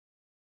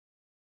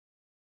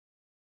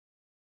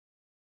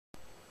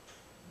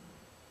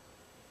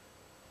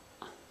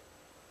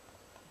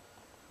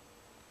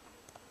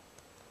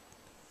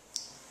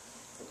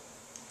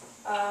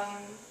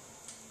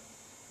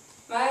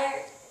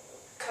My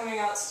coming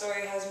out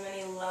story has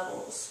many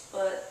levels,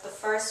 but the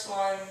first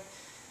one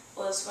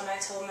was when I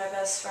told my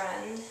best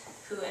friend,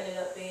 who ended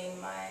up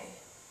being my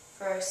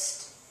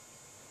first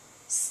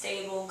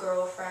stable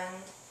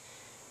girlfriend,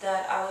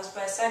 that I was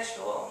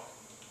bisexual.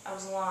 I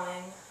was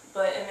lying,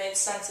 but it made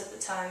sense at the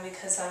time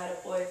because I had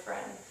a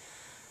boyfriend.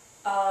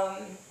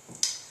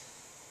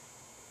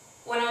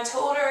 When I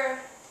told her,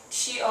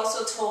 she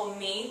also told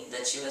me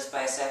that she was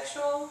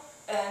bisexual,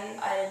 and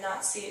I did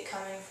not see it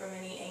coming from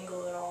any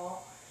angle at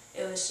all.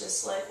 It was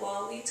just like,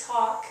 well, we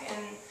talk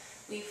and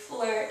we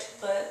flirt,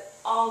 but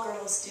all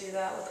girls do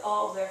that with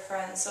all of their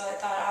friends, so I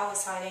thought I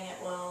was hiding it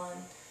well,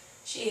 and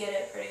she hid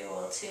it pretty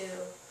well too.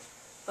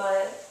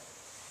 But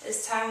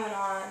as time went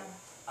on,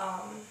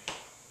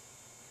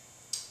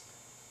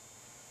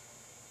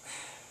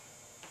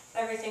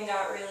 everything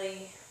got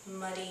really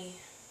muddy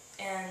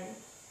and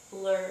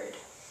blurred.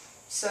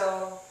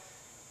 So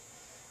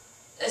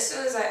as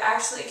soon as I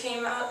actually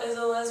came out as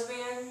a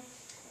lesbian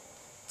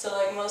to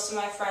like most of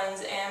my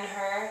friends and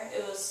her,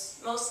 it was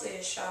mostly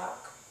a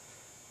shock.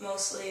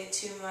 Mostly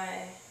to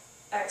my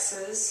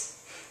exes,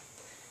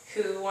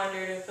 who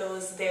wondered if it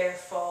was their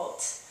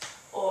fault,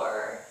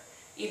 or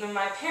even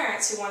my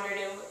parents who wondered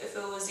if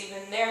it was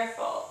even their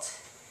fault.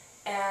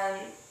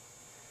 And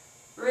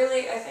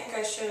really, I think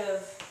I should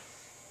have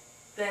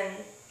been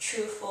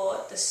truthful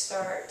at the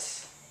start.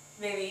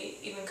 Maybe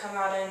even come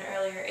out at an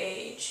earlier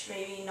age.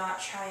 Maybe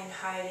not try and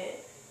hide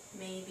it.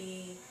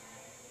 Maybe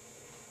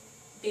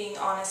being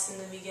honest in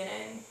the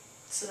beginning,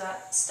 so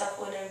that stuff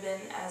wouldn't have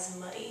been as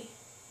muddy.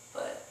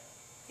 But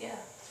yeah,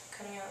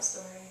 coming out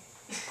story.